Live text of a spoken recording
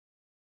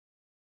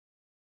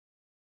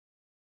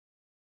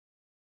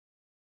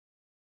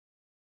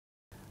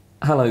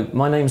Hello,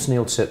 my name's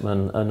Neil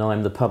Titman and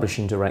I'm the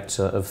Publishing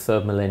Director of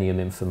Third Millennium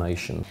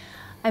Information.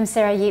 I'm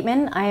Sarah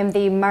Yeatman. I am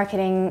the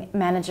Marketing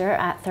Manager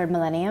at Third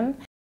Millennium.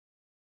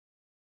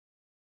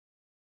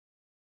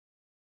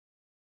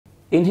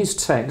 In his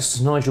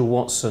text, Nigel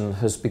Watson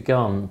has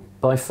begun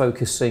by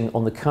focusing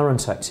on the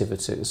current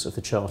activities of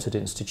the Chartered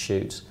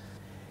Institute.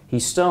 He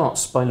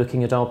starts by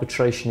looking at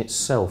arbitration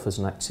itself as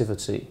an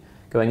activity,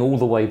 going all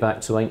the way back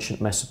to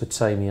ancient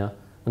Mesopotamia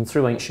and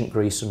through ancient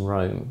Greece and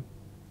Rome,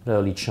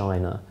 early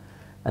China,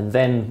 and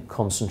then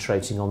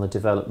concentrating on the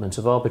development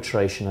of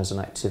arbitration as an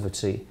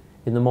activity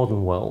in the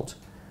modern world,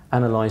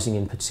 analysing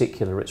in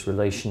particular its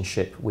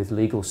relationship with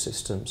legal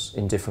systems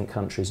in different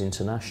countries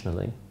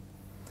internationally.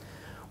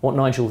 What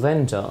Nigel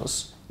then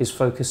does is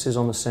focuses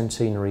on the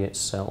centenary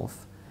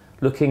itself,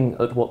 looking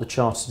at what the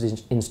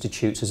Chartered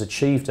Institute has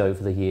achieved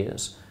over the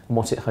years and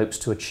what it hopes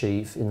to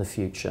achieve in the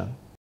future.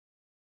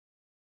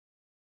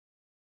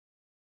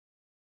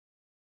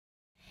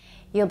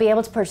 You'll be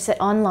able to purchase it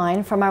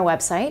online from our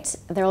website.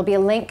 There will be a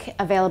link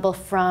available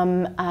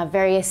from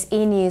various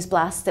e-news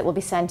blasts that will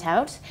be sent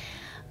out,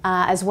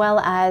 as well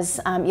as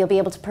you'll be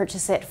able to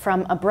purchase it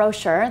from a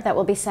brochure that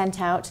will be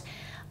sent out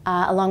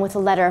along with a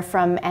letter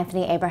from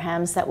Anthony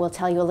Abrahams that will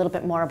tell you a little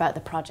bit more about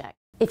the project.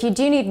 If you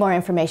do need more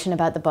information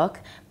about the book,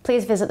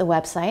 please visit the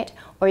website,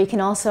 or you can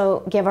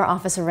also give our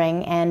office a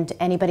ring and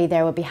anybody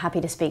there would be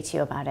happy to speak to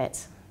you about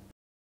it.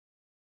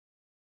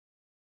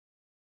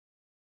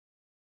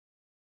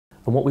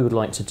 And what we would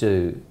like to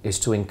do is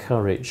to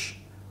encourage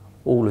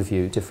all of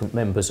you, different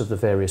members of the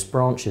various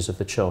branches of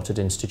the Chartered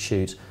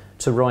Institute,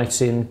 to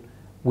write in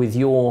with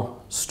your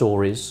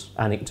stories,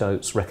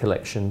 anecdotes,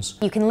 recollections.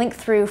 You can link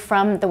through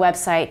from the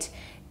website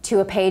to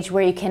a page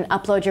where you can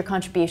upload your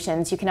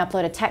contributions. You can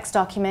upload a text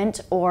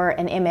document or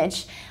an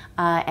image,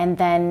 and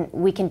then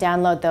we can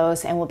download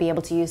those and we'll be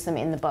able to use them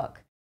in the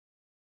book.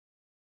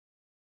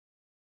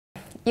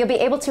 You'll be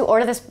able to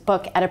order this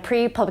book at a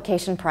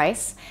pre-publication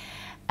price,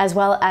 as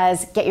well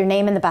as get your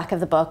name in the back of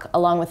the book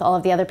along with all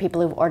of the other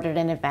people who've ordered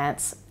in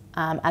advance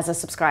as a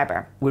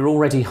subscriber. We're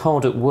already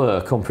hard at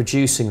work on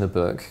producing the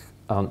book,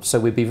 so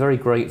we'd be very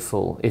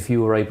grateful if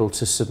you were able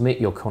to submit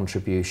your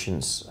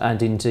contributions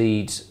and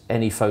indeed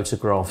any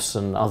photographs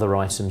and other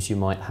items you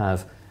might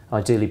have,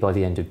 ideally by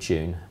the end of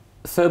June.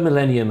 Third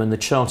Millennium and the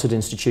Chartered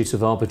Institute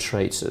of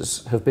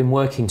Arbitrators have been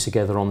working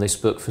together on this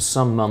book for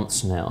some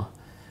months now,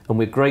 and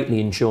we're greatly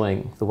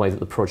enjoying the way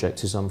that the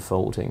project is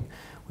unfolding.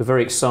 We're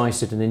very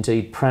excited and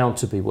indeed proud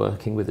to be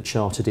working with the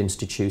Chartered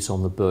Institute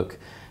on the book,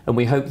 and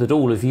we hope that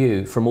all of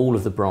you from all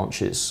of the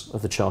branches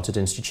of the Chartered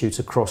Institute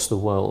across the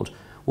world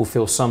will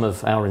feel some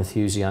of our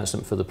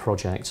enthusiasm for the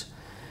project.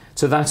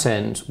 To that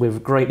end, we're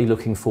greatly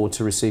looking forward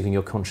to receiving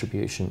your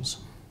contributions.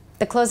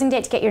 The closing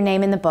date to get your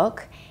name in the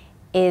book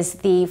is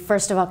the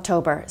 1st of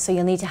October, so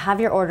you'll need to have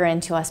your order in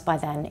to us by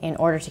then in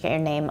order to get your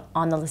name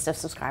on the list of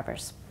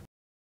subscribers.